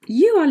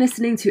You are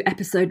listening to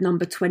episode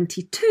number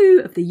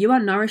 22 of the You Are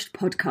Nourished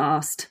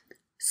podcast.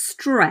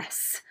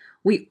 Stress.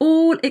 We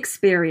all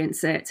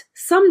experience it,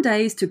 some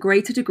days to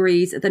greater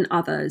degrees than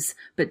others.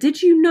 But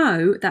did you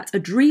know that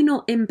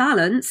adrenal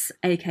imbalance,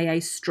 aka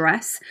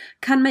stress,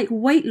 can make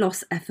weight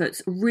loss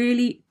efforts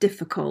really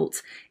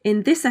difficult?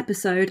 In this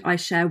episode, I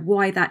share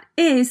why that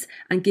is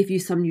and give you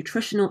some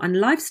nutritional and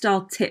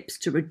lifestyle tips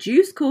to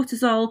reduce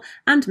cortisol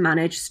and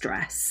manage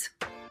stress.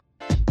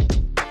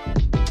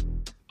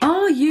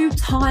 Are you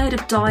tired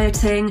of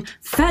dieting,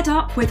 fed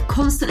up with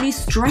constantly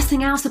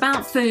stressing out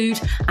about food,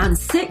 and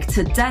sick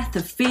to death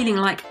of feeling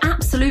like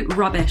absolute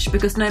rubbish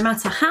because no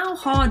matter how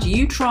hard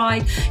you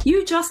try,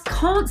 you just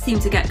can't seem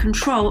to get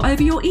control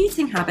over your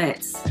eating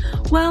habits?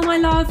 Well, my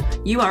love,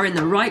 you are in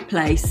the right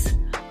place.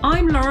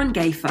 I'm Lauren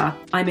Gafer.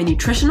 I'm a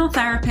nutritional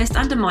therapist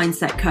and a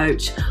mindset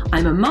coach.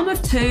 I'm a mum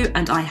of two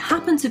and I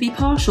happen to be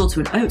partial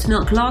to an oat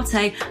milk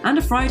latte and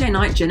a Friday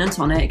night gin and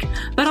tonic.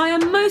 But I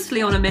am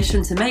mostly on a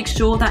mission to make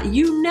sure that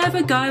you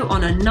never go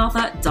on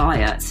another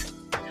diet.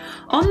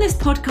 On this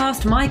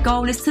podcast, my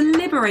goal is to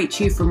liberate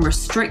you from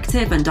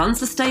restrictive and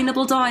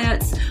unsustainable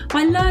diets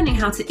by learning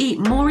how to eat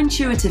more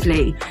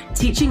intuitively,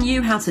 teaching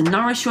you how to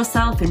nourish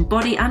yourself in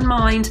body and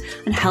mind,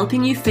 and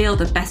helping you feel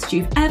the best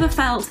you've ever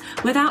felt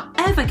without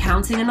ever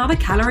counting another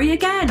calorie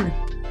again.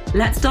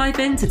 Let's dive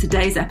into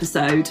today's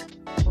episode.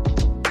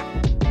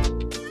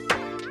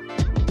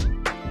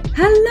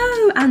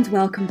 Hello and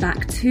welcome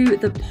back to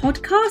the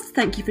podcast.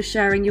 Thank you for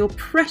sharing your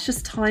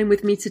precious time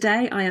with me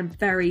today. I am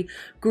very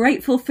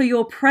grateful for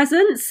your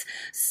presence.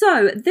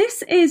 So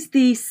this is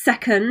the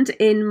second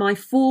in my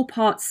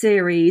 4-part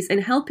series in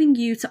helping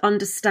you to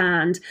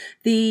understand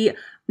the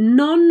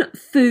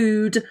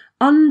non-food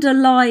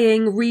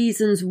underlying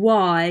reasons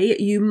why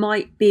you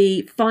might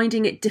be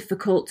finding it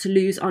difficult to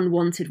lose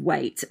unwanted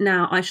weight.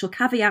 Now, I shall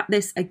caveat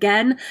this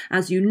again.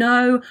 As you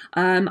know,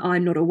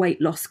 I'm not a weight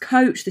loss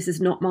coach. This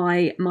is not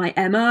my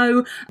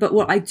MO. But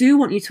what I do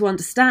want you to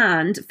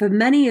understand, for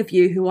many of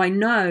you who I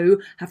know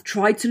have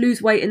tried to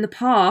lose weight in the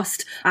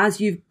past,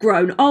 as you've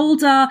grown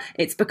older,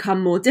 it's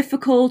become more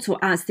difficult, or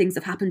as things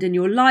have happened in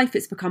your life,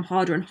 it's become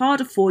harder and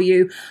harder for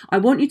you. I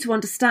want you to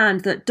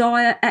understand that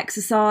diet,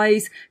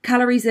 exercise,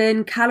 calories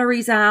in, calories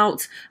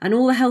out, and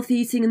all the healthy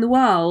eating in the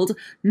world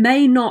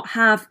may not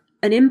have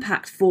an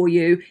impact for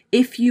you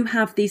if you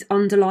have these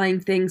underlying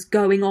things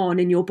going on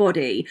in your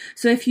body.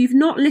 So if you've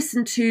not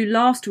listened to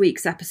last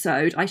week's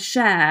episode, I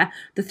share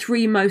the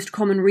 3 most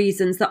common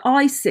reasons that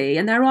I see,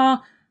 and there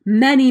are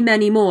many,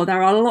 many more.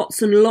 There are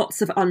lots and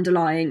lots of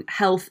underlying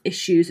health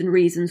issues and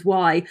reasons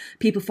why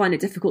people find it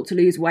difficult to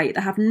lose weight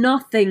that have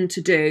nothing to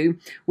do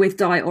with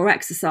diet or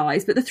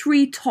exercise. But the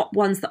 3 top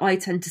ones that I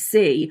tend to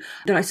see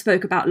that I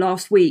spoke about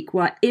last week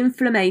were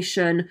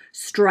inflammation,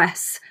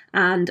 stress,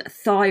 and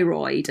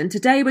thyroid. And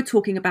today we're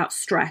talking about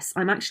stress.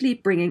 I'm actually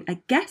bringing a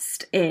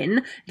guest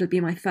in. It'll be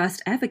my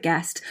first ever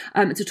guest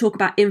to talk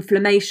about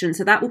inflammation.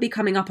 So that will be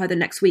coming up either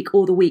next week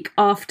or the week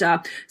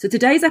after. So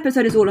today's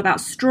episode is all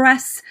about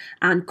stress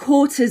and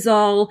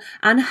cortisol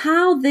and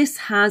how this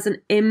has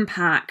an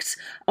impact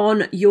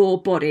on your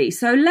body.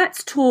 So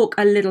let's talk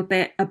a little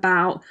bit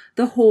about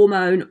the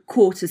hormone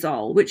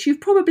cortisol, which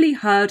you've probably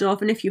heard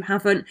of. And if you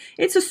haven't,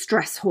 it's a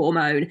stress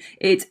hormone.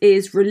 It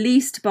is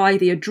released by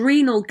the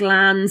adrenal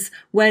glands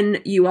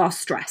when you are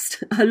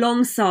stressed,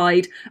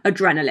 alongside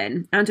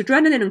adrenaline. And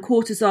adrenaline and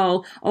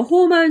cortisol are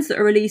hormones that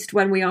are released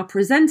when we are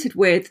presented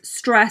with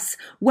stress,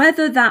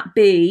 whether that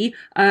be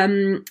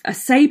a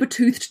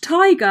saber-toothed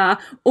tiger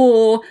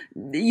or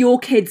your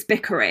kids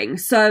bickering.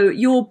 So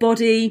your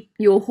body,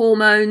 your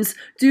hormones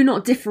do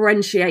not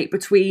differentiate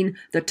between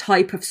the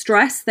type of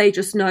stress. They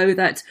just know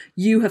that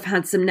you have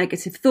had some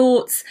negative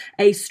thoughts,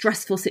 a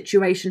stressful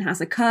situation has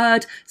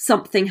occurred,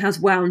 something has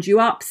wound you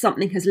up,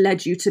 something has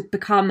led you to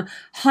become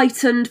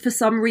heightened for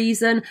some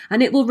reason,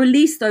 and it will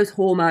release those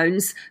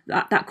hormones,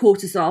 that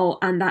cortisol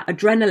and that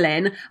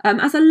adrenaline,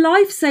 as a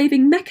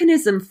life-saving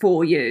mechanism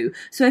for you.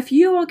 So if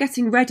you are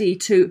getting ready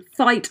to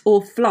fight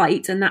or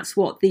flight, and that's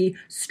what the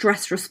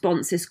stress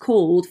response is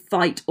called,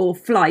 fight or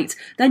flight,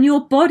 then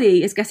your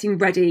body is getting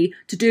ready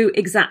to do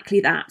exactly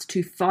that,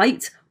 to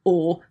fight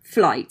or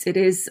flight. It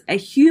is a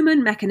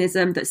human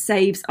mechanism that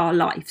saves our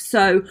life.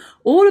 So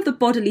all of the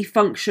bodily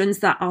functions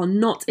that are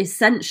not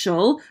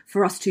essential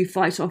for us to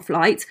fight or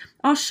flight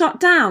are shut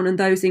down, and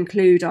those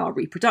include our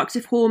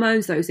reproductive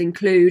hormones, those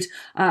include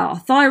our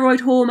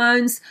thyroid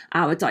hormones,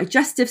 our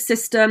digestive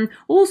system,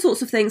 all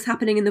sorts of things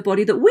happening in the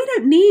body that we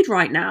don't need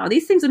right now.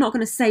 These things are not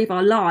going to save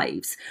our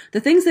lives. The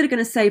things that are going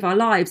to save our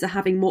lives are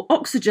having more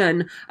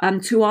oxygen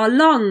to our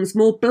lungs,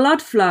 more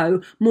blood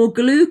flow, more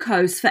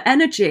glucose for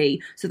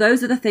energy. So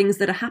those are the things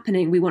that are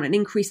happening. We want an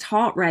increased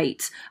heart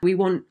rate. We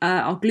want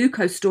our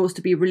glucose stores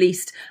to be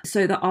released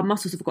so that our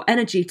muscles have got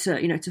energy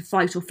to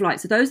fight or flight.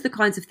 So those are the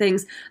kinds of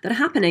things that are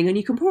happening. And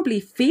you can probably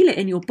feel it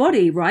in your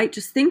body, right?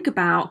 Just think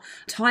about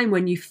a time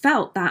when you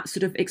felt that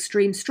sort of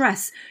extreme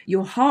stress.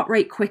 Your heart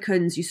rate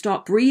quickens, you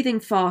start breathing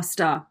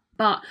faster.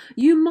 But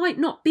you might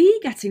not be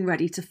getting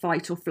ready to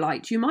fight or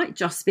flight. You might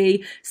just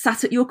be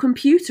sat at your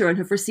computer and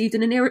have received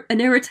an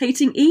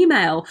irritating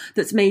email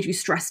that's made you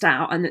stressed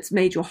out and that's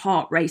made your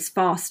heart race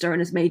faster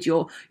and has made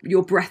your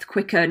breath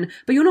quicken.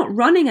 But you're not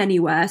running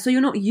anywhere, so you're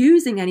not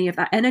using any of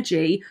that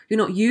energy. You're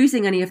not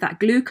using any of that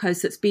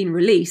glucose that's been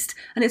released,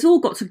 and it's all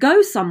got to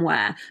go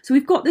somewhere. So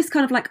we've got this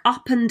kind of like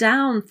up and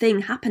down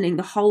thing happening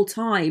the whole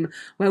time,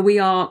 where we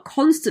are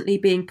constantly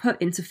being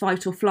put into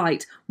fight or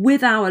flight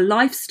with our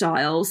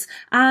lifestyles,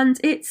 and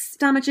it's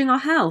damaging our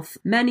health.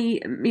 Many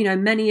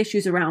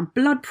issues around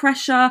blood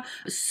pressure.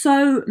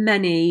 So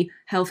many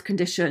health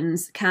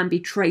conditions can be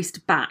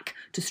traced back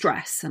to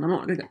stress. And I'm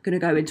not going to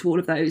go into all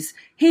of those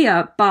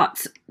here,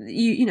 but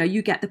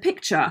you get the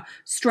picture.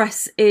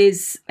 Stress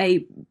is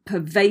a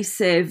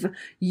pervasive,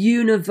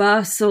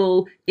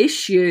 universal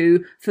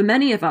issue for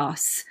many of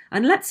us.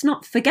 And let's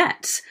not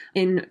forget,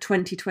 in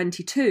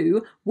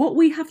 2022, what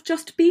we have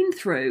just been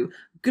through.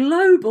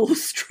 Global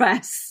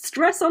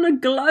stress on a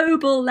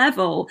global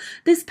level.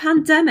 This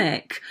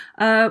pandemic,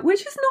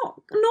 which is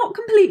not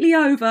completely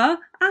over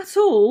at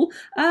all,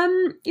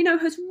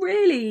 has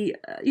really,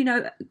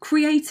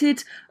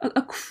 created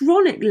a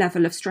chronic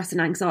level of stress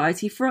and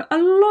anxiety for a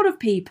lot of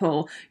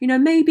people.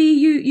 Maybe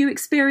you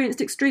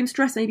experienced extreme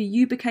stress. Maybe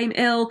you became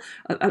ill,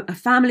 a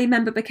family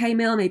member became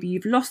ill. Maybe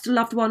you've lost a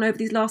loved one over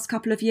these last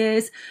couple of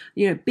years.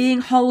 Being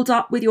holed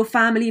up with your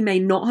family may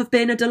not have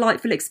been a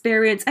delightful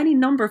experience. Any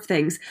number of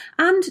things.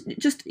 And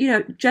just,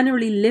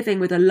 generally living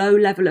with a low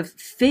level of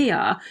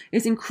fear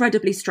is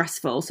incredibly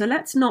stressful. So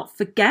let's not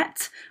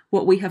forget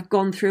what we have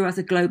gone through as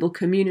a global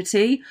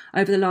community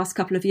over the last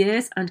couple of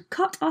years and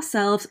cut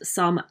ourselves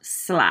some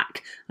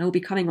slack. I will be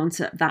coming on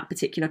to that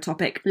particular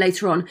topic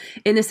later on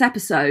in this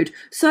episode.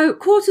 So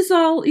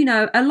cortisol,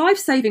 a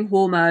life-saving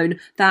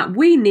hormone that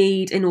we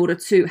need in order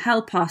to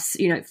help us,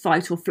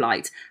 fight or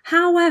flight.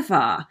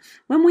 However,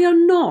 when we are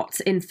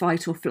not in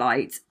fight or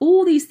flight,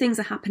 all these things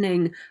are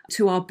happening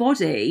to our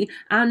body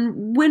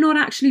and we're not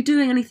actually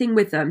doing anything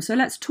with them. So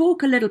let's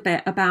talk a little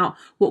bit about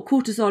what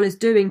cortisol is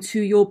doing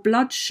to your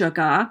blood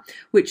sugar,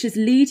 which is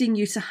leading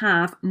you to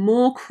have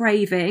more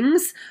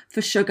cravings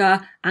for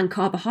sugar and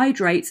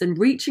carbohydrates and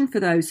reaching for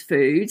those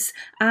foods.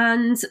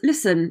 And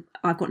listen,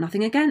 I've got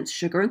nothing against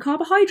sugar and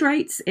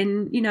carbohydrates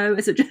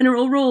as a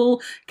general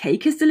rule.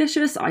 Cake is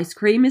delicious. Ice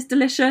cream is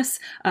delicious.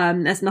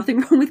 There's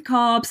nothing wrong with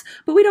carbs,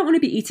 but we don't want to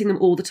be eating them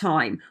all the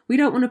time. We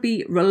don't want to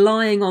be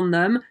relying on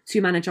them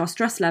to manage our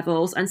stress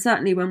levels. And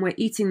certainly when we're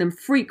eating them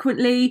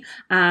frequently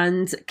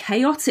and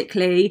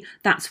chaotically,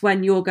 that's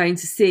when you're going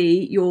to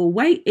see your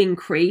weight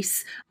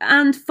increase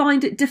and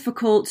find it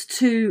difficult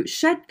to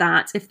shed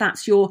that if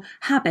that's your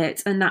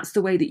habit and that's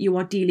the way that you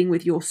are dealing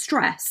with your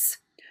stress.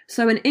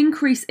 So an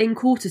increase in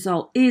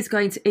cortisol is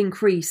going to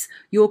increase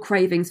your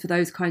cravings for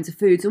those kinds of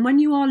foods. And when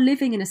you are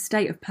living in a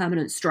state of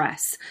permanent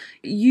stress,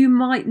 you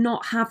might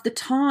not have the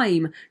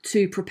time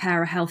to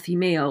prepare a healthy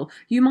meal.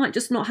 You might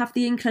just not have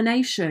the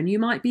inclination. You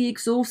might be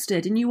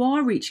exhausted and you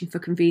are reaching for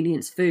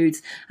convenience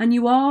foods and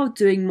you are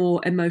doing more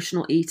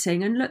emotional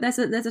eating. And look, there's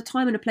a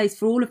time and a place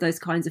for all of those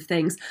kinds of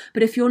things.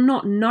 But if you're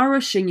not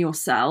nourishing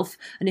yourself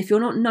and if you're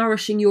not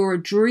nourishing your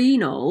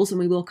adrenals, and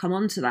we will come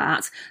on to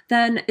that,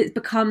 then it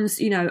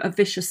becomes, a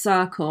vicious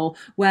circle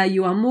where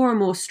you are more and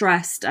more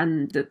stressed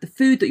and the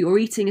food that you're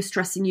eating is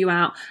stressing you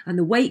out and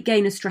the weight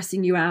gain is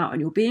stressing you out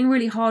and you're being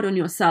really hard on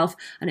yourself,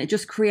 and it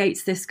just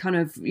creates this kind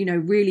of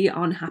really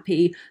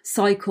unhappy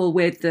cycle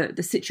with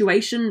the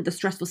situation, the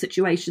stressful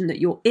situation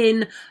that you're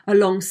in,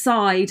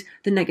 alongside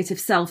the negative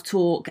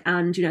self-talk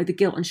and the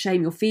guilt and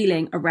shame you're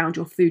feeling around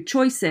your food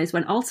choices,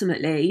 when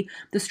ultimately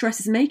the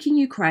stress is making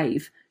you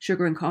crave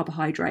sugar and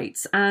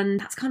carbohydrates, and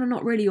that's kind of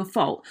not really your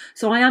fault.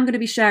 So I am going to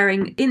be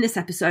sharing in this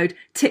episode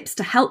tips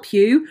to help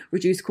you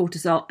reduce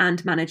cortisol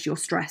and manage your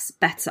stress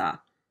better.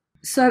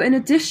 So in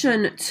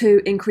addition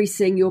to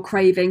increasing your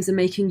cravings and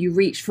making you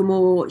reach for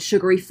more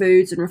sugary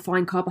foods and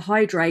refined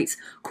carbohydrates,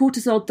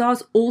 cortisol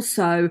does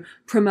also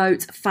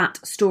promote fat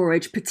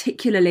storage,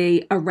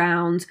 particularly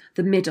around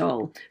the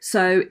middle.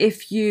 So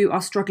if you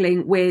are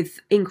struggling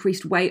with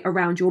increased weight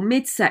around your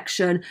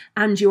midsection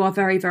and you are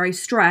very, very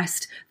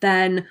stressed,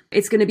 then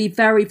it's going to be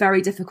very,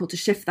 very difficult to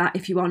shift that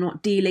if you are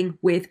not dealing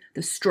with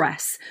the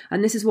stress.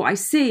 And this is what I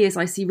see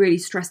really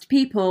stressed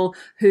people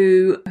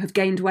who have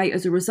gained weight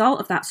as a result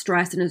of that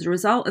stress and as a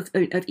result of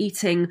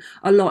eating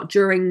a lot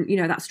during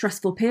that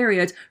stressful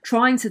period,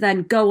 trying to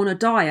then go on a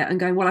diet and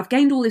going, well, I've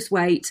gained all this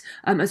weight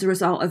as a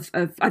result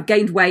of I've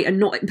gained weight,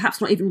 and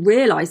perhaps not even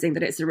realizing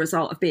that it's a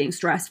result of being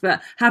stressed,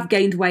 but have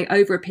gained weight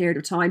over a period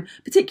of time,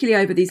 particularly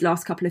over these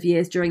last couple of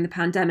years during the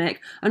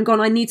pandemic, and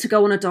gone, I need to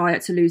go on a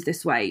diet to lose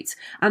this weight.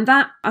 And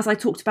that, as I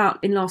talked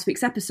about in last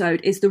week's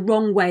episode, is the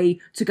wrong way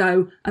to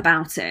go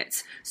about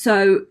it.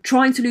 So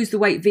trying to lose the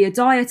weight via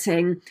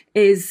dieting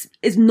is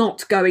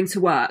not going to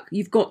work.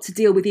 You've got to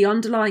deal with the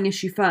underlying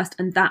issue first,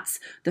 and that's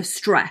the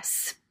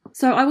stress.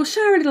 So I will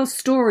share a little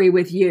story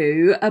with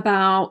you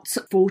about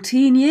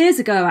 14 years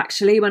ago,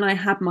 actually, when I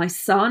had my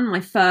son, my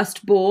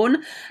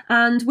firstborn.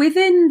 And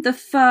within the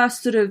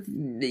first sort of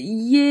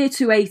year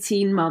to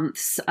 18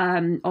 months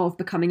of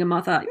becoming a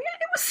mother,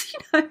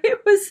 it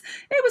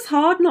was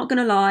hard, not going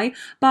to lie.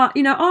 But,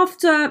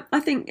 after, I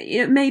think,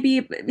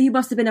 maybe he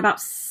must have been about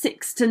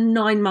 6 to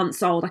 9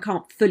 months old. I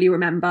can't fully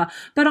remember.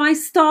 But I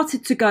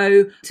started to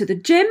go to the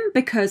gym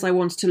because I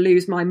wanted to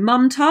lose my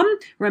mum tum.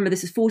 Remember,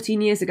 this is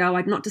 14 years ago.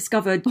 I'd not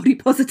discovered body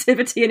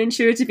positivity and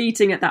intuitive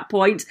eating at that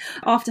point.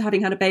 After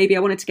having had a baby, I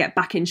wanted to get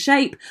back in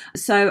shape.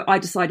 So I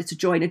decided to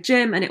join a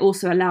gym, and it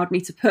also allowed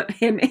me to put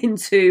him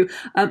into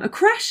a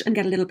creche and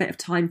get a little bit of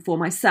time for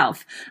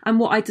myself. And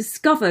what I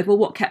discovered,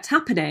 what kept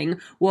happening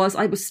was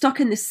I was stuck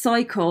in this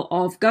cycle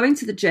of going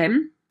to the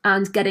gym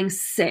and getting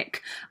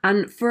sick.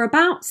 And for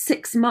about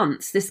 6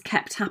 months, this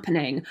kept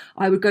happening.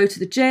 I would go to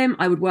the gym,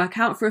 I would work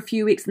out for a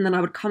few weeks, and then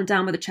I would come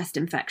down with a chest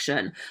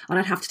infection and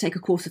I'd have to take a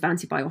course of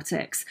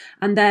antibiotics.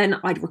 And then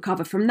I'd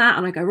recover from that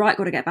and I go, right,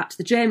 got to get back to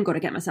the gym, got to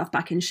get myself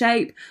back in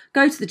shape,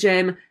 go to the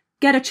gym,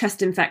 get a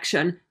chest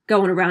infection,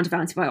 go on a round of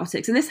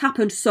antibiotics. And this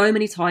happened so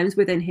many times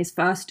within his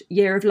first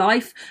year of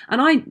life.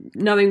 And I,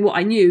 knowing what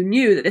I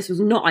knew that this was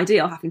not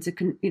ideal, having to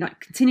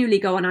continually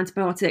go on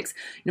antibiotics.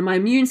 My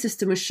immune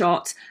system was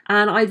shot.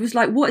 And I was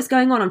like, what is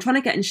going on? I'm trying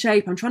to get in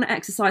shape. I'm trying to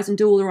exercise and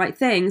do all the right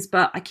things,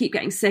 but I keep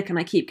getting sick and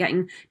I keep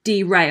getting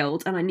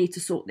derailed, and I need to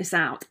sort this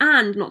out.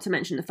 And not to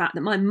mention the fact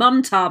that my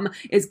mum tum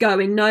is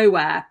going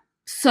nowhere.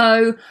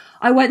 So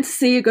I went to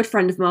see a good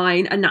friend of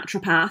mine, a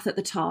naturopath at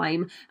the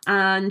time,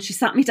 and she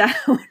sat me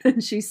down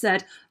and she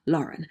said,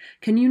 Lauren,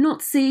 can you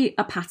not see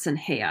a pattern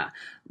here?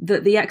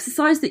 That the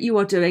exercise that you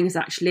are doing is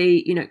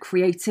actually,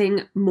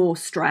 creating more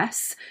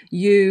stress.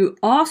 You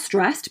are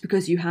stressed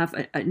because you have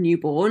a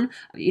newborn,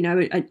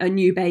 a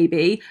new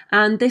baby.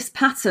 And this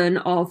pattern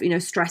of,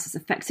 stress is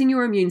affecting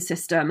your immune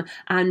system,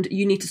 and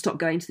you need to stop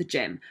going to the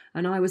gym.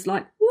 And I was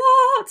like,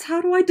 what?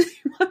 How do I do?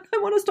 I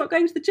don't want to stop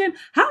going to the gym.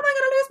 How am I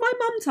going to lose my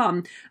mum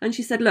tum? And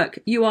she said, look,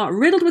 you are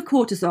riddled with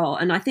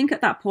cortisol. And I think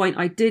at that point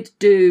I did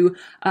do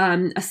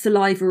a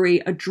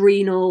salivary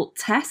adrenal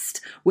test,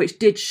 which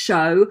did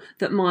show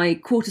that my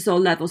cortisol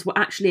levels were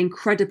actually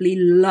incredibly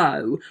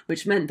low,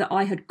 which meant that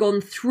I had gone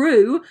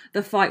through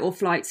the fight or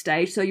flight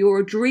stage. So your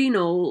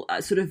adrenal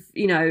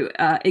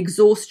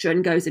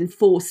exhaustion goes in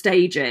 4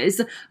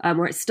 stages,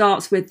 where it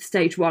starts with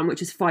stage 1,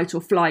 which is fight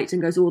or flight,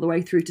 and goes all the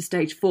way through to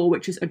stage 4,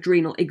 which is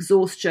adrenal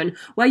exhaustion,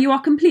 where you are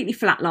completely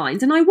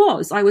flatlined. And I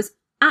was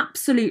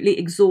absolutely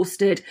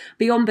exhausted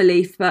beyond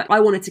belief, but I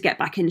wanted to get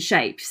back in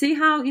shape. See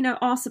how,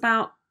 arse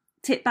about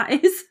tit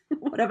that is,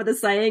 whatever the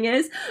saying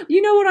is.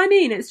 You know what I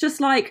mean? It's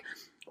just like,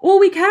 all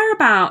we care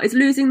about is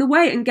losing the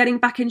weight and getting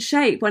back in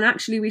shape, when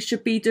actually we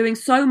should be doing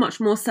so much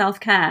more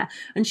self-care.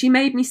 And she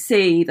made me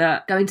see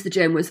that going to the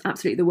gym was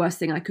absolutely the worst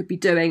thing I could be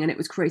doing, and it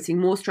was creating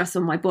more stress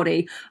on my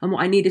body. And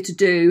what I needed to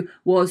do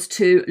was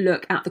to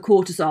look at the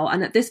cortisol.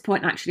 And at this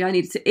point, actually, I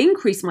needed to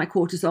increase my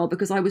cortisol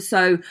because I was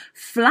so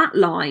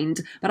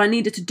flatlined, but I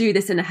needed to do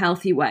this in a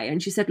healthy way.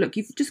 And she said, look,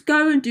 you just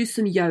go and do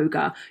some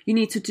yoga. You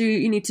need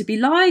to be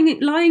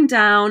lying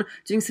down,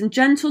 doing some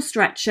gentle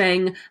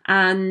stretching,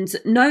 and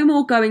no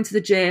more going to the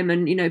gym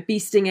and,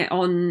 beasting it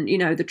on,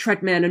 the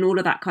treadmill and all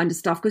of that kind of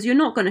stuff, because you're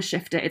not going to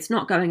shift it. It's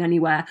not going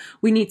anywhere.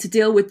 We need to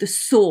deal with the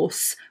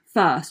source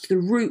first, the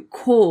root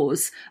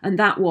cause, and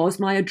that was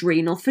my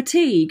adrenal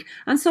fatigue.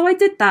 And so I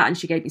did that, and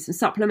she gave me some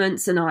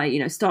supplements, and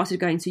I,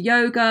 started going to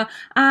yoga,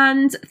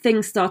 and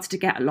things started to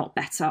get a lot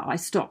better. I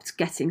stopped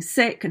getting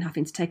sick and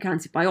having to take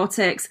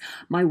antibiotics.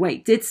 My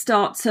weight did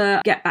start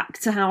to get back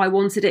to how I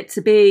wanted it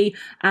to be,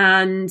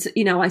 and,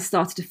 I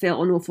started to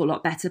feel an awful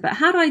lot better. But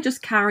had I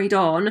just carried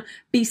on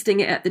beasting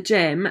it at the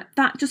gym,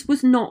 that just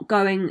was not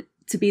going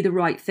to be the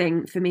right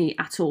thing for me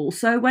at all.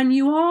 So when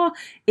you are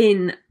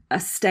in a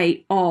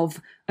state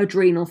of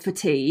adrenal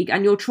fatigue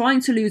and you're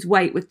trying to lose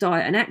weight with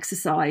diet and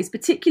exercise,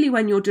 particularly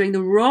when you're doing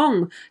the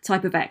wrong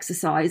type of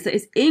exercise that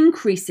is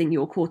increasing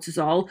your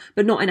cortisol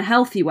but not in a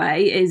healthy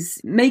way,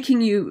 is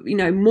making you,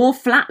 more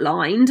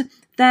flatlined,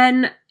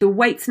 then the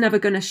weight's never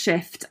going to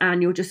shift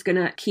and you're just going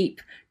to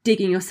keep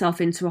digging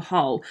yourself into a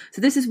hole. So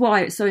this is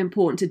why it's so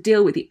important to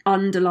deal with the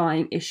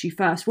underlying issue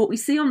first. What we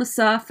see on the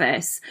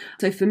surface,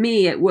 so for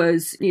me it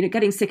was,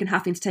 getting sick and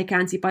having to take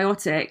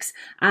antibiotics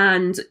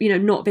and,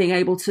 not being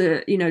able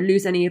to,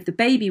 lose any of the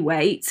baby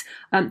weight.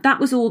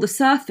 That was all the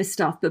surface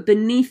stuff. But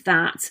beneath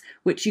that,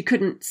 which you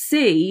couldn't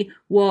see,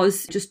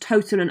 was just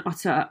total and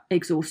utter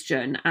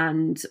exhaustion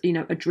and,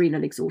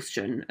 adrenal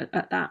exhaustion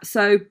at that.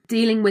 So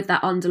dealing with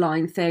that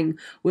underlying thing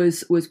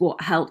was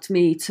what helped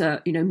me to,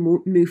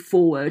 move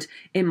forward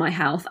in my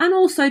health, and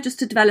also just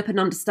to develop an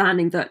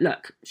understanding that,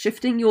 look,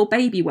 shifting your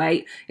baby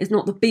weight is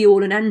not the be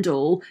all and end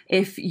all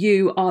if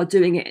you are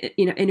doing it,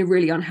 in a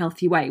really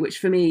unhealthy way, which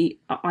for me,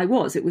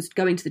 it was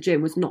going to the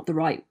gym was not the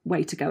right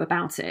way to go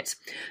about it.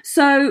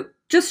 So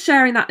just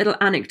sharing that little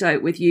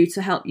anecdote with you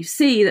to help you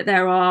see that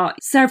there are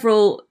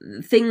several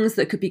things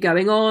that could be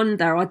going on.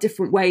 There are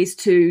different ways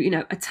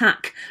to,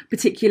 attack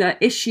particular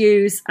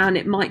issues, and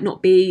it might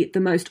not be the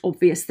most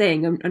obvious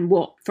thing. And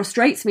what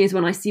frustrates me is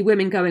when I see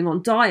women going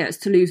on diets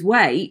to lose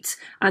weight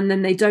and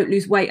then they don't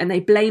lose weight and they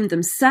blame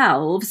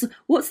themselves.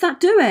 What's that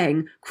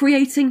doing?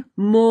 Creating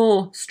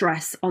more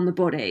stress on the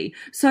body.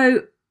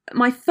 So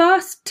my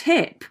first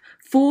tip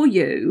for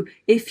you,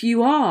 if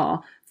you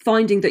are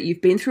finding that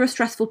you've been through a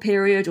stressful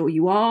period, or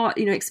you are,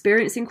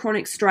 experiencing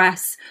chronic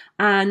stress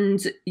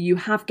and you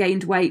have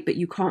gained weight, but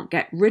you can't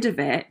get rid of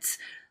it,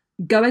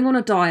 going on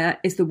a diet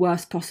is the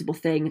worst possible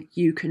thing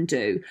you can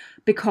do.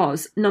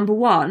 Because number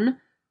one,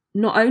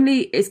 not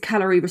only is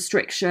calorie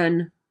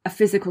restriction a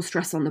physical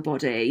stress on the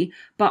body,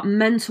 but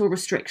mental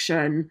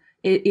restriction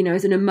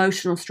is an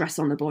emotional stress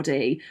on the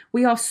body.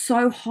 We are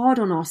so hard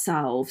on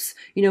ourselves.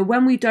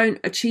 When we don't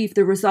achieve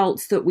the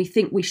results that we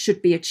think we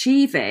should be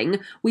achieving,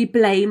 we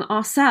blame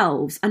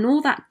ourselves. And all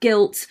that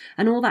guilt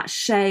and all that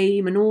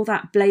shame and all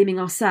that blaming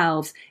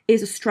ourselves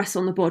is a stress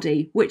on the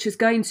body, which is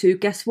going to,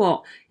 guess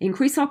what?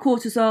 Increase our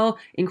cortisol,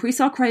 increase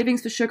our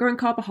cravings for sugar and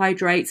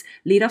carbohydrates,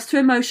 lead us to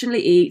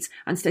emotionally eat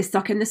and stay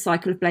stuck in this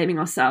cycle of blaming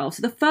ourselves.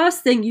 So the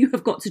first thing you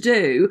have got to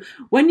do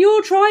when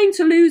you're trying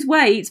to lose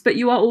weight, but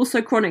you are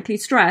also chronically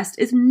stressed,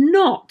 is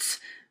not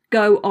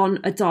go on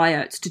a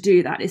diet to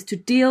do that, is to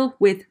deal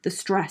with the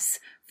stress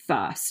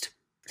first.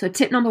 So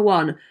tip number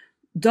one,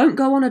 don't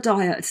go on a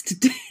diet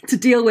to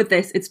deal with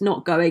this. It's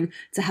not going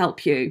to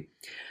help you.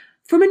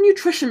 From a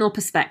nutritional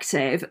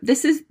perspective,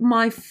 this is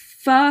my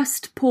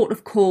first port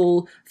of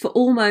call for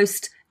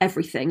almost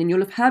everything, and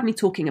you'll have heard me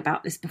talking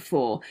about this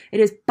before.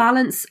 It is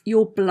balance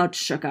your blood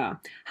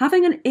sugar.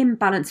 Having an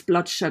imbalanced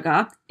blood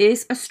sugar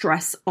is a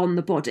stress on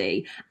the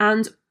body,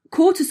 and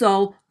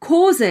cortisol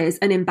causes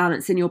an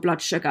imbalance in your blood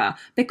sugar,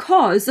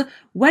 because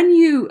when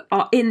you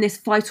are in this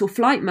fight or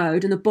flight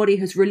mode and the body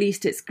has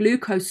released its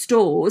glucose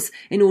stores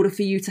in order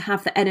for you to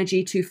have the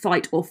energy to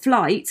fight or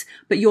flight,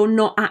 but you're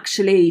not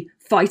actually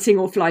fighting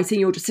or flighting,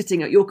 you're just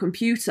sitting at your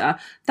computer,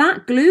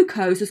 that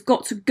glucose has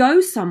got to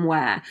go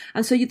somewhere.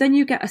 And so then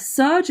you get a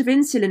surge of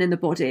insulin in the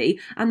body,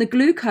 and the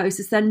glucose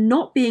is then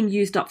not being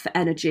used up for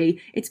energy,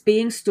 it's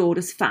being stored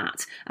as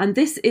fat. And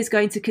this is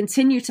going to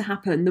continue to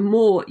happen the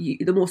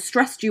more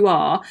stressed you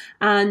are,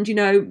 and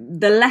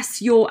the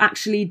less you're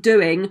actually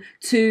doing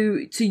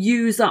to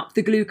use up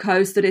the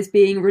glucose that is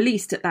being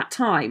released at that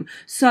time.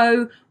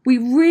 So we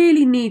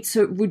really need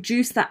to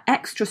reduce that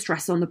extra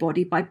stress on the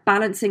body by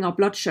balancing our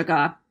blood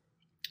sugar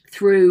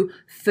through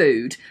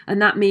food.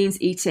 And that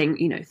means eating,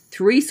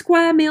 3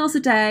 square meals a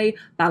day,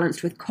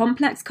 balanced with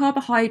complex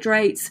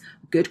carbohydrates,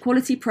 good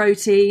quality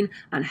protein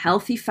and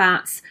healthy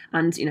fats,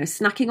 and,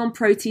 snacking on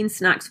protein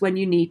snacks when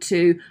you need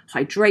to,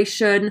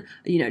 hydration,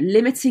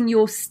 limiting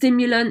your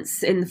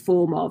stimulants in the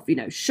form of,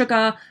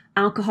 sugar,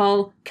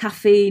 alcohol,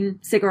 caffeine,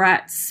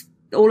 cigarettes,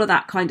 all of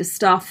that kind of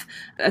stuff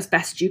as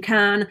best you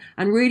can,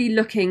 and really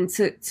looking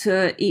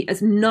to eat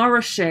as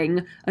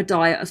nourishing a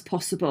diet as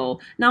possible.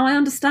 Now, I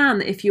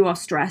understand that if you are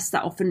stressed,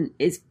 that often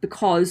is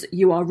because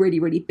you are really,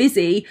 really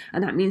busy,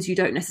 and that means you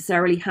don't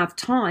necessarily have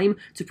time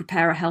to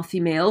prepare a healthy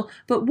meal.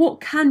 But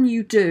what can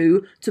you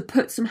do to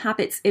put some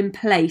habits in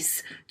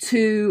place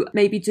to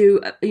maybe do,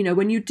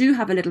 when you do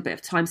have a little bit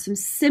of time, some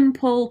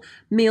simple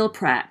meal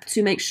prep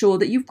to make sure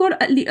that you've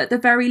got at the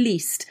very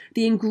least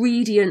the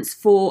ingredients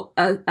for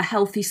a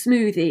healthy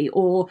smoothie,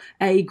 or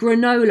a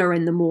granola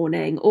in the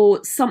morning,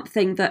 or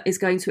something that is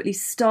going to at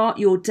least start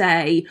your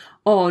day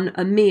on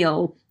a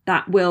meal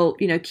that will,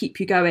 keep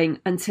you going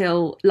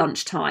until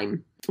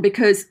lunchtime.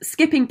 Because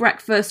skipping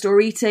breakfast or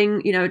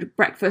eating,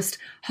 breakfast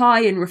high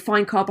in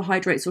refined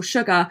carbohydrates or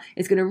sugar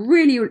is going to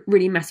really,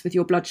 really mess with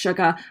your blood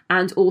sugar,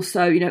 and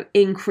also,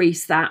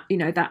 increase that,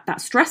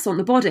 that stress on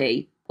the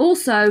body.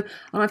 Also,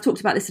 and I've talked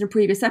about this in a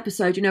previous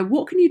episode,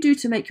 what can you do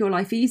to make your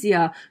life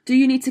easier? Do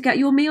you need to get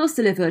your meals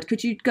delivered?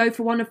 Could you go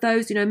for one of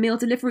those, meal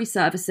delivery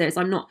services?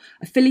 I'm not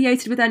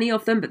affiliated with any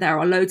of them, but there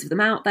are loads of them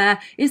out there.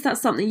 Is that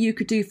something you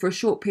could do for a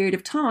short period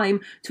of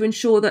time to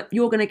ensure that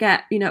you're going to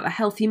get, a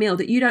healthy meal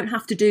that you don't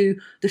have to do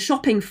the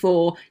shopping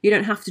for? You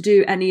don't have to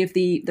do any of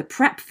the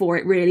prep for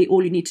it, really.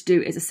 All you need to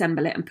do is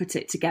assemble it and put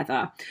it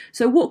together.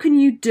 So what can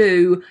you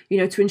do,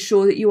 to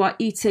ensure that you are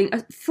eating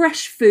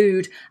fresh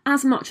food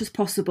as much as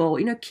possible?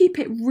 Keep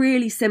it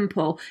really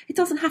simple. It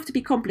doesn't have to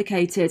be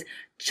complicated.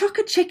 Chuck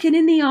a chicken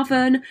in the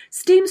oven,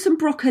 steam some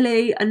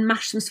broccoli and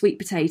mash some sweet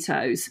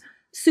potatoes.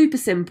 Super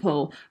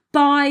simple.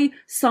 Buy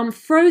some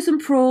frozen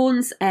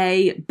prawns,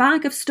 a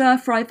bag of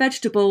stir-fry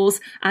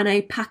vegetables, and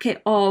a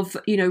packet of,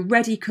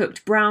 ready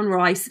cooked brown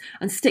rice,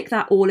 and stick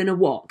that all in a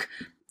wok.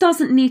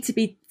 Doesn't need to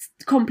be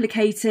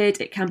complicated.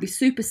 It can be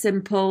super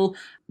simple.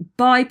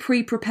 Buy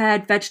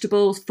pre-prepared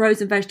vegetables,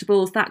 frozen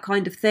vegetables, that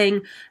kind of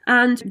thing,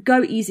 and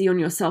go easy on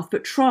yourself,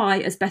 but try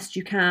as best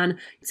you can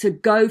to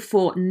go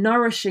for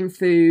nourishing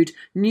food,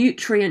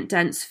 nutrient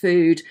dense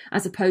food,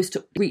 as opposed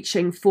to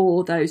reaching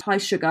for those high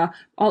sugar,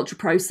 ultra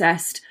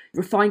processed,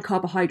 refined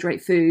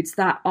carbohydrate foods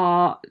that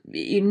are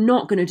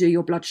not going to do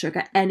your blood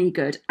sugar any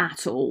good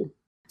at all.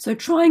 So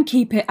try and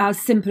keep it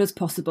as simple as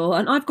possible.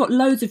 And I've got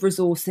loads of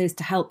resources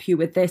to help you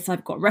with this.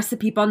 I've got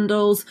recipe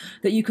bundles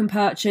that you can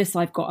purchase.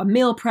 I've got a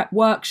meal prep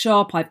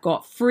workshop. I've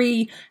got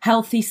free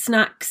healthy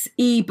snacks,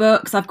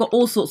 ebooks. I've got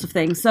all sorts of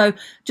things. So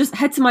just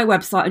head to my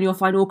website and you'll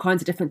find all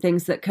kinds of different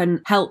things that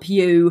can help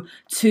you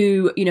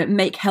to,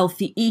 make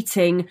healthy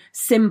eating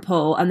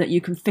simple, and that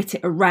you can fit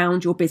it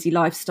around your busy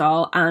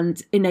lifestyle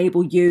and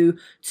enable you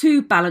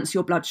to balance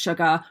your blood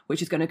sugar,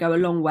 which is going to go a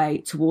long way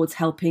towards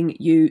helping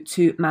you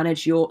to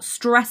manage your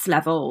stress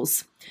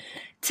levels.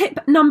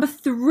 Tip number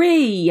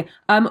 3,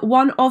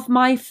 one of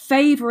my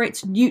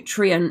favourite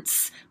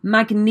nutrients,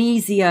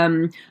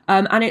 magnesium.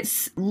 And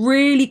it's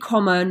really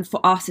common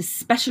for us,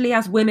 especially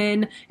as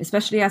women,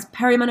 especially as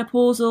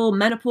perimenopausal,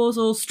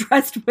 menopausal,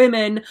 stressed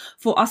women,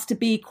 for us to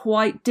be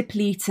quite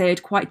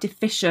depleted, quite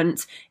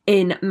deficient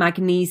in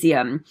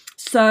magnesium.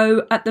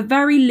 So at the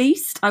very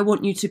least, I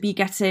want you to be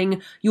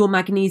getting your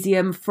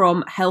magnesium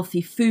from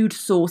healthy food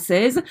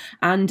sources.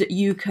 And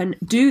you can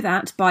do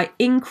that by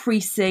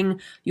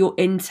increasing your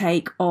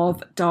intake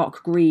of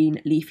dark green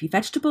leafy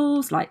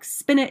vegetables like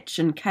spinach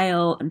and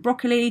kale and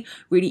broccoli.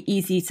 Really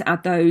easy to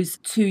add those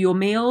to your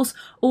meals.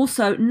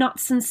 Also,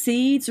 nuts and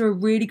seeds are a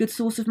really good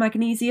source of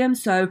magnesium.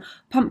 So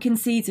pumpkin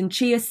seeds and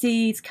chia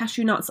seeds,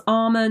 cashew nuts,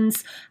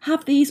 almonds,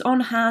 have these on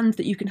hand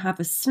that you can have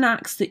as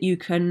snacks, that you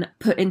can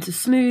put into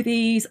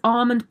smoothies.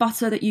 Almond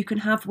butter that you can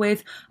have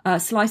with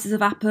slices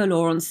of apple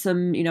or on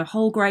some,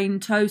 whole grain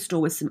toast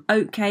or with some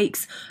oat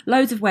cakes.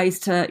 Loads of ways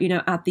to,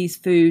 add these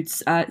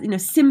foods,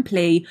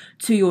 simply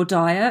to your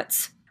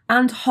diet.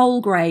 And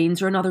whole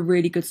grains are another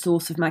really good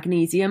source of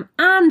magnesium,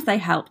 and they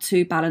help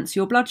to balance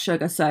your blood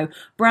sugar. So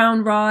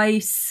brown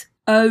rice,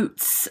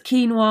 oats,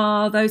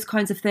 quinoa, those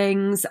kinds of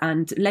things,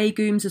 and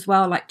legumes as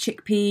well, like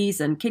chickpeas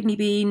and kidney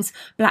beans,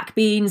 black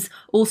beans,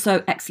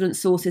 also excellent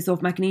sources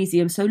of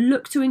magnesium. So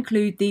look to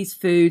include these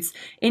foods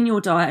in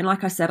your diet. And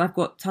like I said, I've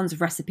got tons of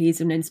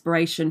recipes and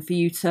inspiration for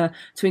you to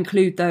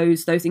include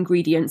those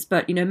ingredients,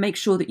 but make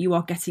sure that you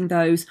are getting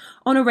those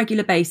on a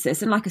regular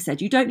basis. And like I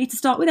said, you don't need to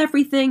start with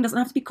everything, doesn't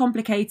have to be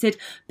complicated.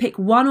 Pick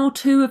 1 or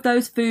 2 of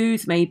those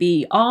foods,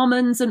 maybe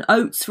almonds and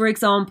oats, for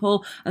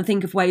example, and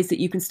think of ways that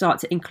you can start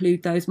to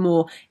include those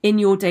more in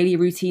your daily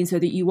routine so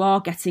that you are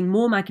getting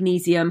more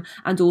magnesium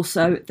and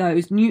also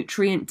those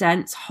nutrient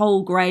dense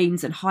whole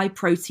grains and high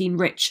protein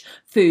rich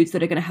foods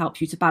that are going to help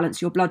you to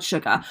balance your blood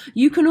sugar.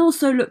 You can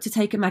also look to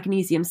take a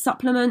magnesium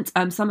supplement.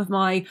 Some of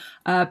my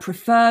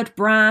preferred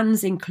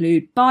brands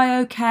include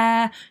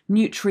BioCare,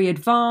 Nutri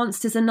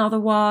Advanced is another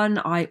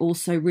one. I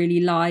also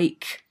really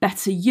like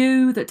Better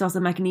You, that does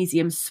a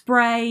magnesium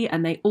spray,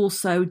 and they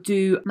also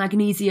do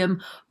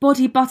magnesium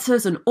body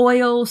butters and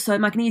oils. So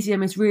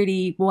magnesium is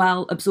really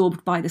well absorbed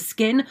by the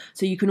skin,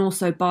 so you can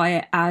also buy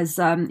it as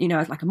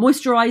as like a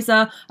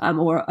moisturizer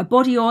or a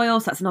body oil.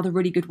 So that's another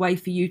really good way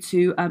for you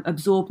to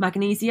absorb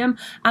magnesium.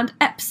 And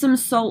Epsom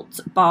salt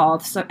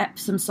baths, so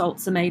Epsom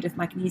salts are made of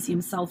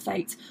magnesium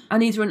sulfate,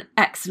 and these are an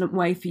excellent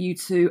way for you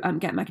to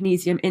get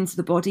magnesium into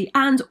the body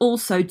and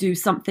also do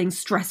something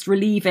stress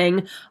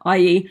relieving,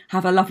 i.e.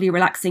 have a lovely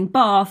relaxing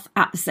bath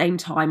at the same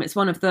time. It's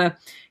one of the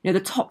the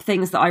top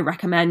things that I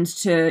recommend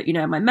to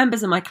my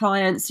members and my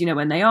clients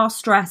when they are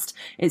stressed,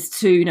 is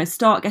to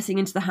start getting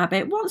into the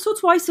habit once or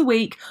twice a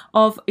week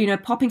of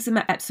popping some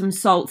Epsom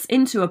salts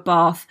into a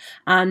bath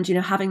and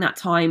having that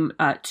time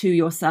to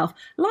yourself.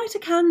 Light a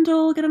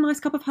candle, get a nice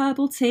cup of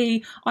herbal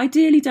tea.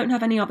 Ideally don't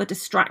have any other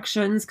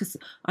distractions, because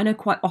I know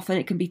quite often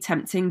it can be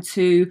tempting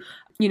to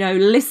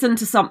listen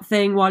to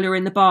something while you're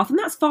in the bath. And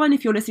that's fine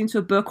if you're listening to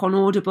a book on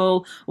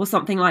Audible or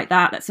something like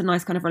that. That's a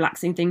nice kind of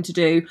relaxing thing to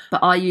do.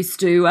 But I used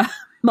to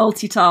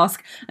multitask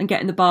and get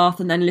in the bath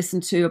and then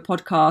listen to a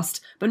podcast,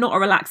 but not a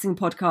relaxing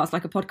podcast,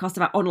 like a podcast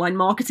about online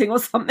marketing or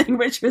something,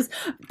 which was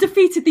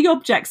defeated the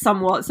object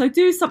somewhat. So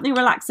do something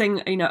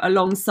relaxing,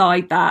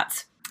 alongside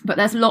that. But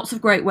there's lots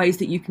of great ways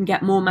that you can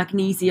get more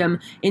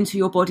magnesium into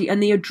your body,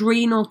 and the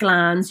adrenal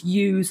glands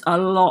use a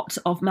lot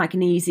of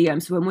magnesium.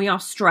 So when we are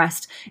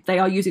stressed, they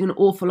are using an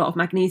awful lot of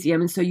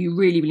magnesium, and so you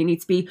really, really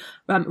need to be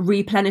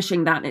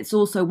replenishing that. It's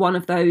also one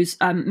of those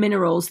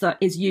minerals that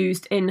is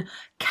used in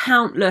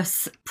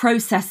countless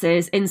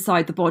processes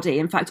inside the body.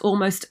 In fact,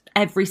 almost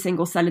every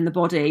single cell in the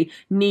body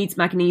needs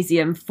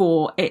magnesium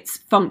for its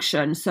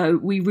function. So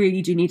we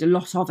really do need a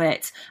lot of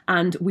it,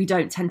 and we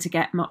don't tend to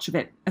get much of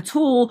it at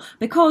all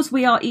because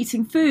we are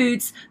eating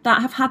foods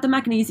that have had the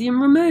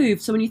magnesium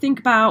removed. So when you think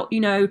about,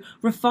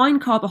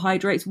 refined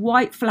carbohydrates,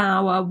 white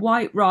flour,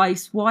 white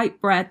rice, white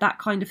bread, that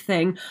kind of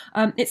thing,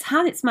 it's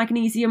had its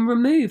magnesium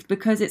removed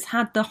because it's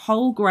had the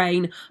whole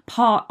grain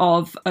part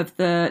of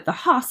the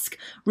husk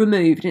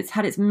removed, and it's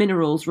had its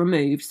minerals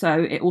removed.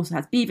 So it also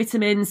has B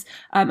vitamins,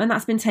 and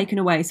that's been taken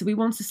away. So we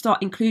want to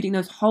start including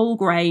those whole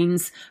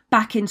grains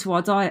back into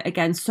our diet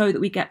again so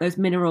that we get those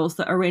minerals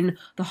that are in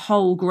the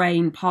whole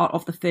grain part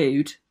of the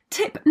food.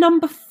 Tip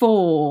number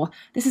 4.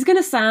 This is going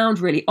to sound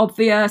really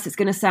obvious. It's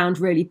going to sound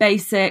really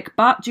basic,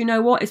 but do you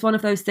know what? It's one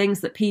of those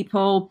things that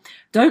people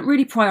don't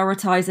really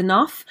prioritize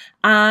enough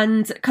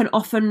and can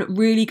often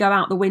really go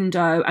out the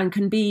window and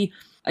can be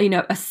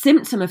a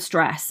symptom of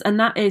stress, and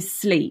that is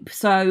sleep.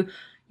 So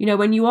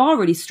when you are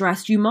really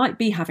stressed, you might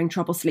be having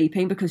trouble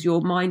sleeping because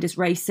your mind is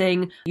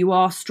racing. You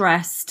are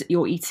stressed.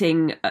 You're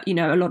eating,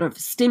 a lot of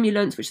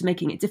stimulants, which is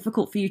making it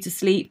difficult for you to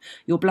sleep.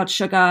 Your blood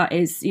sugar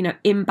is,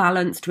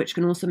 imbalanced, which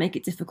can also make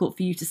it difficult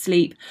for you to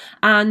sleep.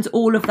 And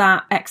all of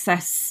that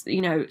excess,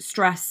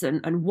 stress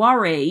and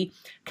worry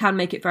can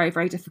make it very,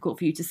 very difficult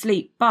for you to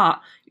sleep.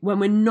 But when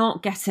we're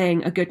not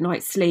getting a good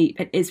night's sleep,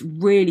 it is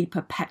really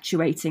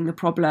perpetuating the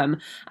problem.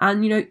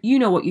 And you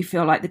know what you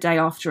feel like the day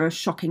after a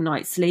shocking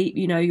night's sleep.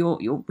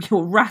 You're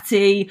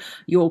ratty,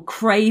 your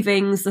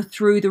cravings are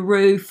through the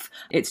roof.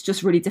 It's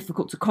just really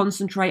difficult to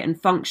concentrate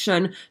and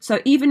function. So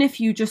even if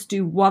you just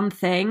do one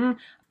thing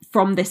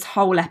from this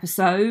whole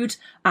episode,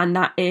 and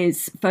that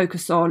is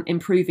focus on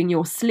improving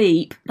your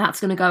sleep,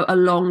 that's going to go a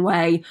long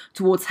way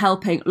towards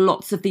helping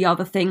lots of the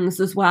other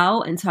things as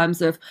well, in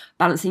terms of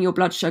balancing your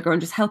blood sugar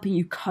and just helping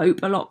you cope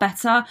a lot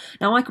better.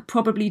 Now, I could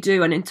probably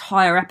do an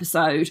entire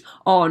episode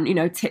on,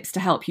 tips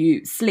to help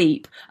you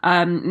sleep.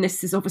 And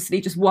this is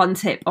obviously just one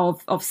tip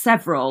of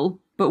several.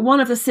 But one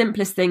of the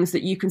simplest things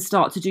that you can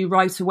start to do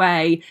right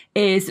away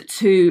is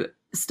to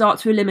start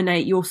to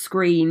eliminate your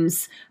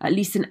screens at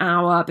least an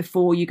hour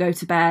before you go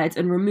to bed,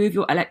 and remove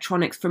your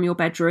electronics from your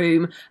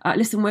bedroom.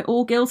 Listen, we're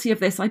all guilty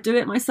of this. I do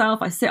it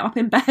myself. I sit up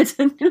in bed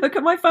and look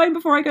at my phone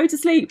before I go to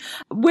sleep.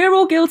 We're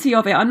all guilty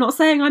of it. I'm not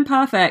saying I'm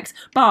perfect,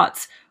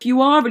 but if you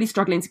are really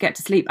struggling to get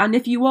to sleep, and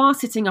if you are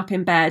sitting up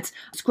in bed,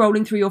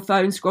 scrolling through your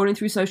phone, scrolling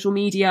through social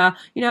media,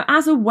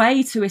 as a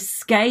way to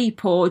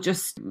escape or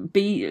just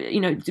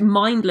be,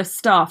 mindless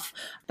stuff,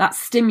 that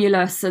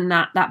stimulus and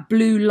that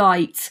blue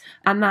light,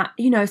 and that,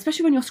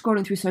 especially when you're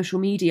scrolling through social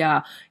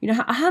media,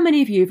 how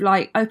many of you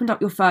have opened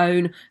up your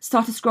phone,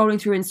 started scrolling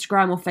through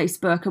Instagram or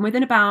Facebook, and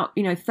within about,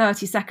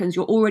 30 seconds,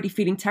 you're already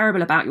feeling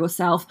terrible about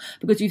yourself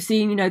because you've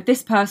seen,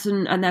 this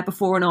person and their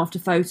before and after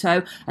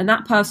photo, and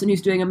that person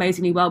who's doing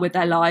amazingly well with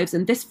their lives,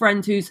 and this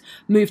friend who's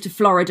moved to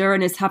Florida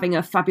and is having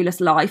a fabulous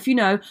life,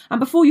 and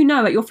before you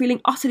know it, you're feeling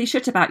utterly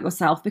shit about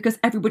yourself because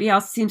everybody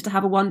else seems to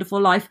have a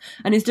wonderful life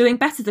and is doing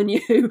better than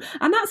you.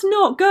 And that's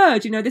not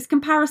good, this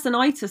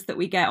comparisonitis that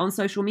we get on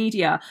social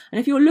media. And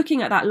if you're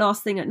looking at that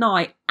last thing at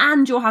night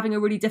and you're having a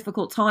really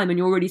difficult time and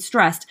you're really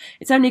stressed,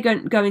 it's only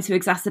going to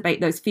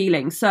exacerbate those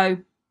feelings. So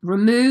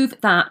remove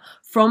that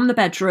from the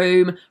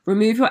bedroom,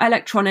 remove your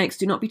electronics,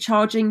 do not be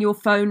charging your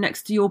phone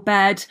next to your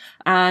bed,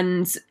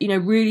 and,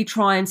 really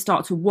try and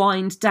start to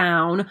wind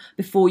down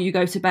before you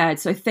go to bed.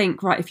 So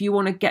think, right, if you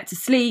want to get to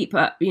sleep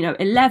at,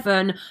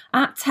 11,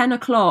 at 10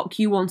 o'clock,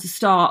 you want to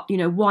start,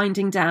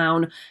 winding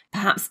down,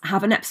 perhaps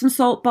have an Epsom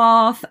salt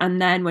bath.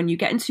 And then when you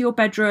get into your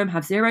bedroom,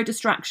 have zero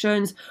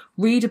distractions,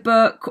 read a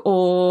book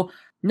or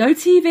no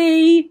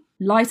TV,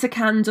 light a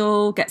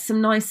candle, get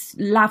some nice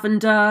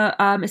lavender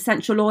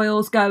essential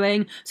oils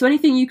going. So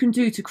anything you can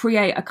do to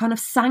create a kind of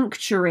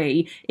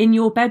sanctuary in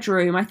your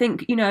bedroom. I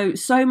think,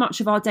 so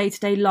much of our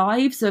day-to-day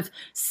lives have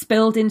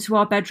spilled into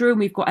our bedroom.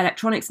 We've got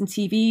electronics and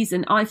TVs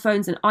and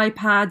iPhones and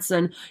iPads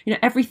and,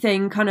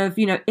 everything kind of,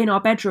 in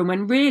our bedroom,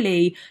 when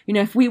really,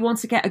 if we want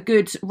to get a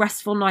good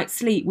restful night's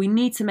sleep, we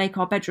need to make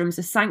our bedrooms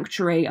a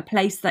sanctuary, a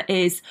place that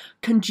is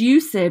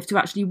conducive to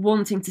actually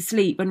wanting to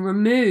sleep, and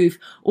remove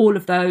all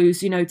of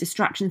those,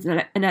 distractions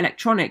and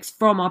electronics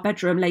from our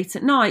bedroom late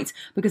at night,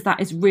 because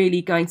that is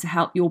really going to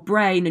help your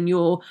brain and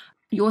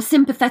your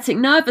sympathetic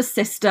nervous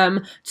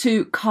system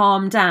to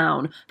calm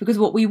down. Because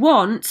what we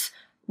want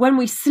when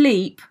we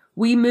sleep,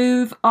 we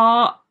move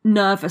our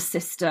nervous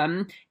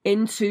system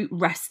into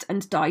rest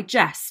and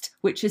digest,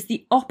 which is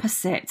the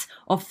opposite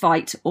of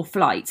fight or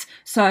flight.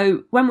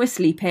 So when we're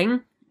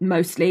sleeping,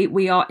 mostly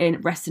we are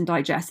in rest and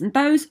digest, and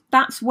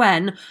that's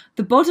when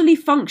the bodily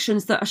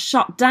functions that are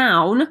shut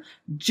down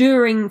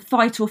during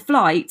fight or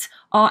flight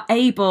are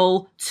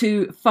able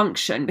to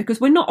function,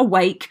 because we're not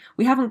awake,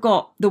 we haven't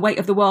got the weight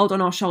of the world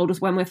on our shoulders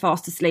when we're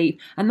fast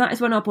asleep, and that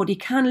is when our body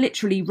can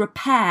literally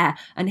repair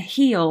and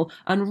heal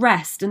and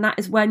rest. And that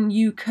is when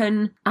you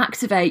can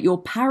activate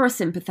your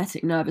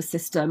parasympathetic nervous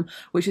system,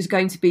 which is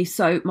going to be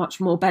so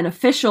much more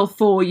beneficial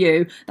for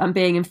you than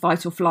being in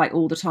fight or flight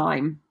all the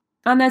time.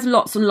 And there's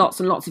lots and lots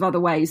and lots of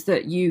other ways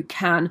that you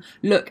can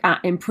look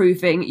at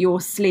improving your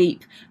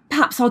sleep.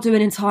 Perhaps I'll do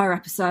an entire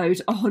episode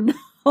on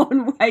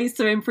ways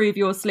to improve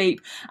your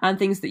sleep and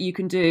things that you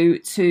can do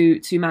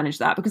to manage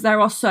that, because there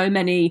are so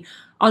many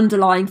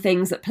underlying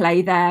things at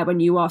play there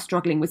when you are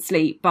struggling with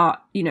sleep. But,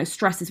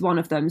 stress is one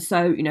of them.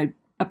 So,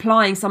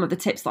 applying some of the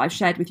tips that I've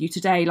shared with you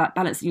today, like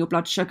balancing your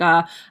blood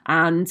sugar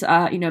and,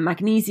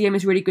 magnesium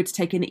is really good to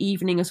take in the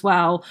evening as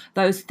well.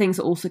 Those things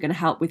are also going to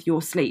help with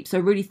your sleep. So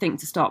really think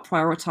to start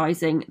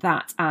prioritizing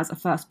that as a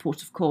first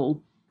port of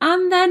call.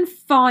 And then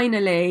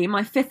finally,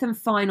 my fifth and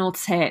final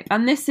tip,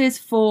 and this is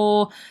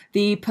for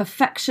the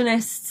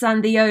perfectionists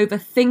and the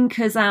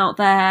overthinkers out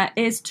there,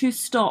 is to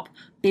stop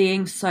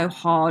being so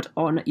hard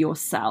on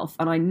yourself.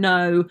 And I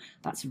know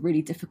that's a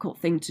really difficult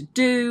thing to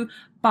do,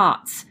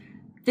 but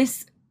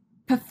this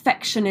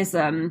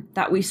perfectionism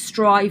that we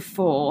strive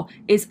for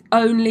is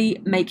only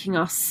making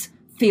us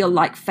feel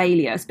like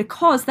failures,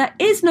 because there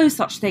is no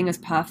such thing as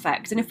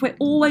perfect. And if we're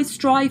always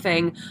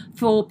striving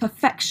for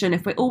perfection,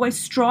 if we're always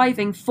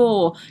striving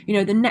for,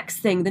 the next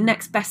thing, the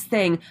next best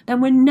thing,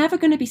 then we're never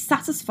going to be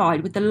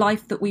satisfied with the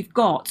life that we've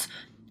got.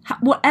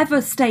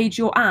 Whatever stage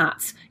you're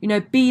at,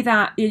 be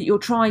that you're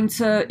trying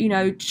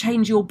to,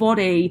 change your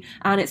body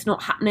and it's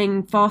not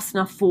happening fast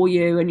enough for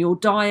you and your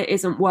diet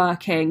isn't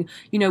working,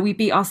 we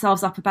beat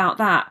ourselves up about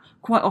that.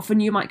 Quite often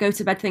you might go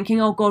to bed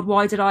thinking, oh God,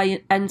 why did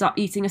I end up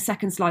eating a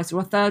second slice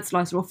or a third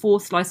slice or a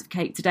fourth slice of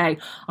cake today?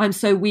 I'm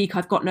so weak.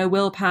 I've got no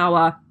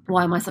willpower.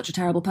 Why am I such a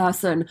terrible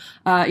person?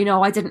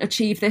 I didn't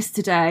achieve this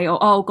today. Or,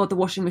 oh God, the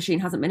washing machine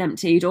hasn't been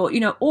emptied. Or,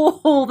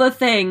 all the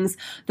things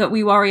that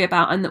we worry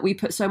about and that we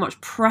put so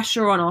much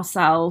pressure on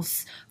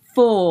ourselves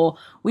for.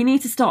 We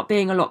need to start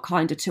being a lot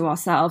kinder to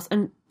ourselves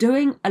and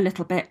doing a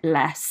little bit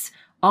less,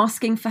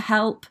 asking for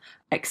help,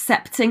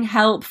 accepting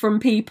help from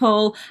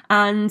people,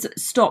 and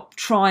stop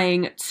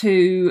trying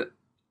to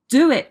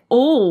do it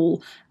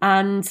all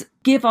and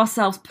give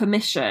ourselves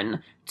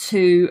permission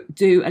to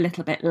do a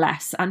little bit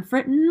less, and for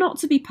it not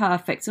to be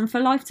perfect, and for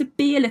life to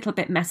be a little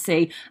bit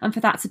messy, and for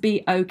that to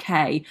be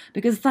okay,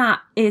 because that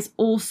is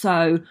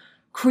also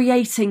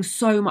creating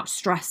so much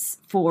stress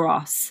for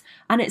us,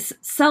 and it's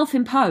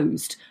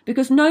self-imposed,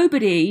 because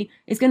nobody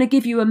is going to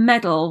give you a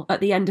medal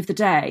at the end of the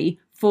day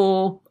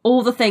for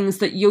all the things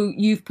that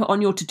you've put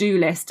on your to-do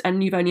list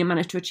and you've only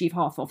managed to achieve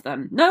half of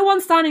them. No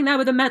one's standing there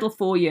with a medal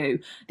for you.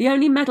 The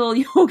only medal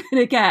you're going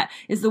to get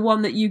is the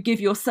one that you give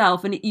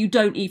yourself, and you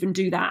don't even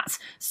do that.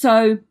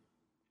 So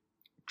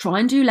try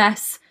and do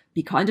less,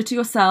 be kinder to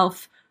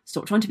yourself,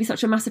 stop trying to be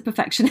such a massive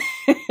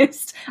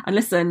perfectionist. And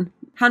listen,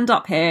 hand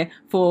up here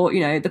for,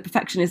 the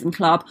perfectionism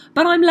club,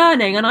 but I'm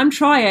learning and I'm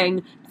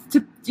trying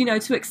to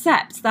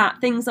accept that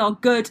things are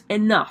good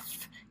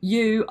enough.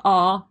 You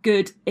are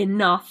good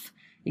enough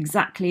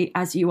exactly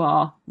as you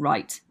are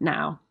right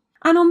now.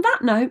 And on that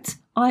note,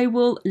 I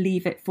will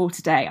leave it for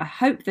today. I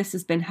hope this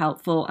has been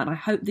helpful, and I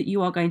hope that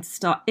you are going to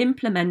start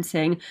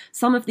implementing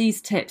some of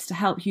these tips to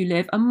help you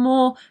live a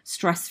more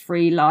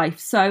stress-free life.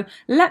 So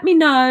let me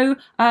know,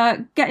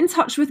 get in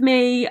touch with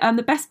me.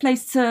 The best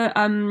place to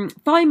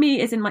find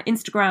me is in my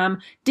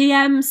Instagram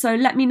DM. So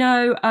let me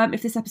know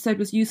if this episode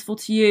was useful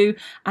to you,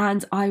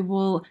 and I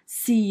will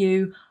see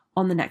you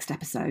on the next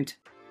episode.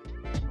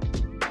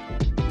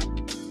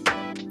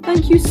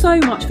 Thank you so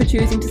much for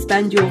choosing to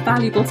spend your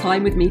valuable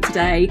time with me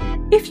today.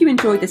 If you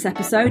enjoyed this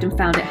episode and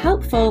found it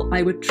helpful,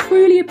 I would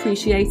truly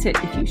appreciate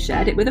it if you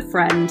shared it with a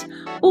friend.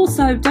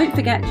 Also, don't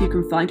forget you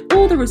can find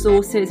all the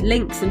resources,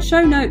 links and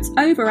show notes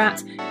over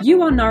at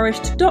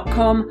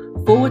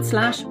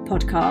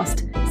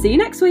youarenourished.com/podcast. See you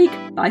next week.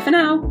 Bye for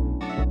now.